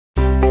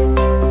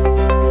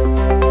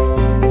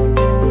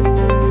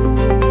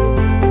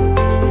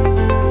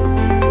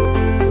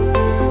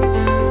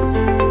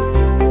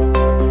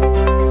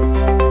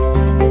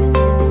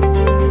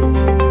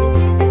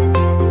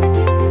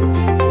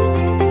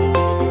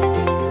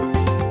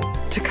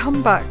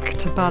come back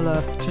to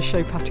Bala to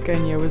show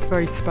Patagonia was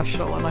very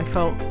special, and I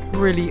felt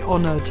really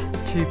honoured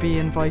to be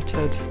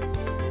invited.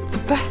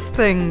 The best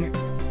thing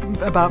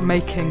about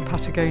making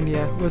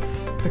Patagonia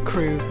was the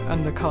crew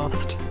and the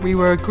cast. We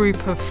were a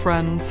group of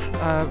friends,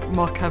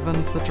 Mark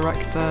Evans, the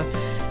director,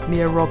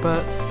 Nia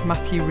Roberts,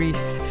 Matthew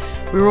Rees.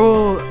 We were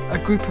all a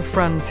group of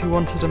friends who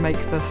wanted to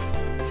make this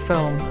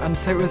film, and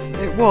so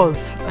it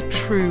was a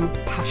true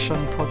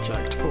passion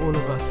project for all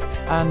of us,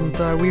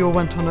 and we all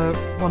went on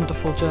a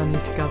wonderful journey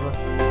together.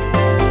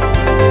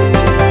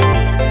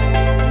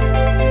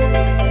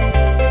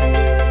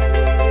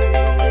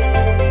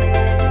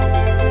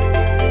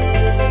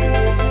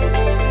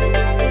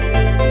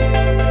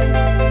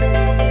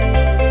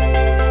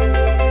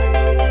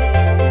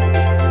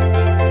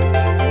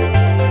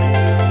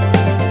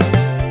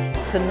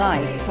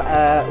 Tonight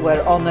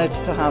we're honoured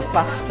to have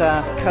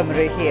BAFTA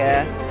Cymru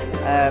here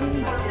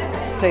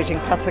staging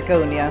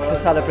Patagonia to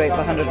celebrate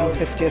the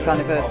 150th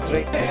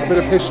anniversary. A bit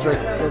of history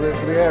for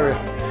the area.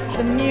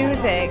 The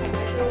music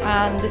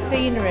and the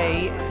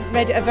scenery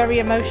made it a very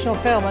emotional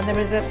film, and there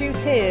was a few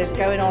tears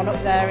going on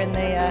up there in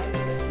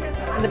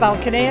the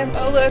balcony.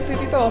 Wel, dwi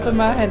wedi dod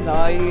yma heno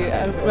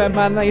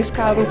mae'n neis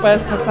cael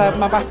rhywbeth,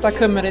 mae BAFTA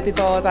Cymru wedi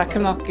dod a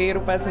cefnogi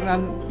rhywbeth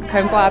yn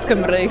Cefn Gwlad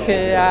Cymru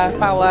a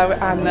Bala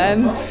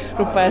anen,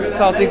 rhywbeth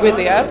o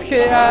ddigwyddiad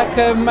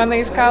ac mae'n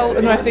neis cael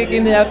enwedig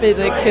i neuadd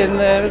byddig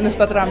yn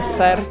ystod yr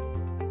amser.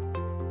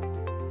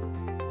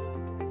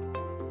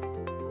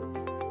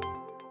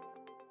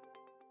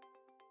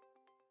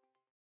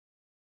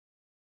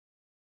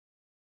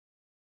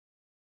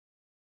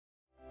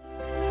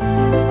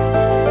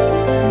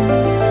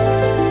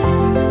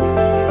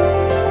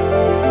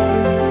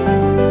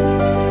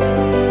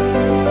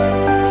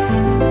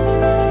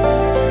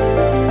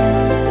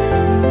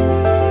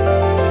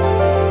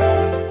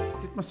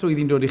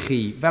 Swyddi'n dod i chi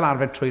fel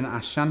arfer trwy'n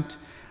asiant,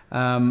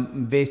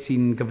 fe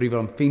sy'n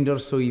gyfrifol am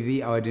ffeindio'r swyddi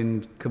a wedyn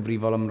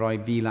cyfrifol am roi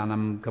fi lan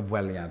am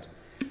gyfweliad,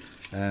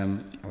 a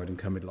wedyn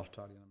cymryd lot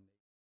o arian.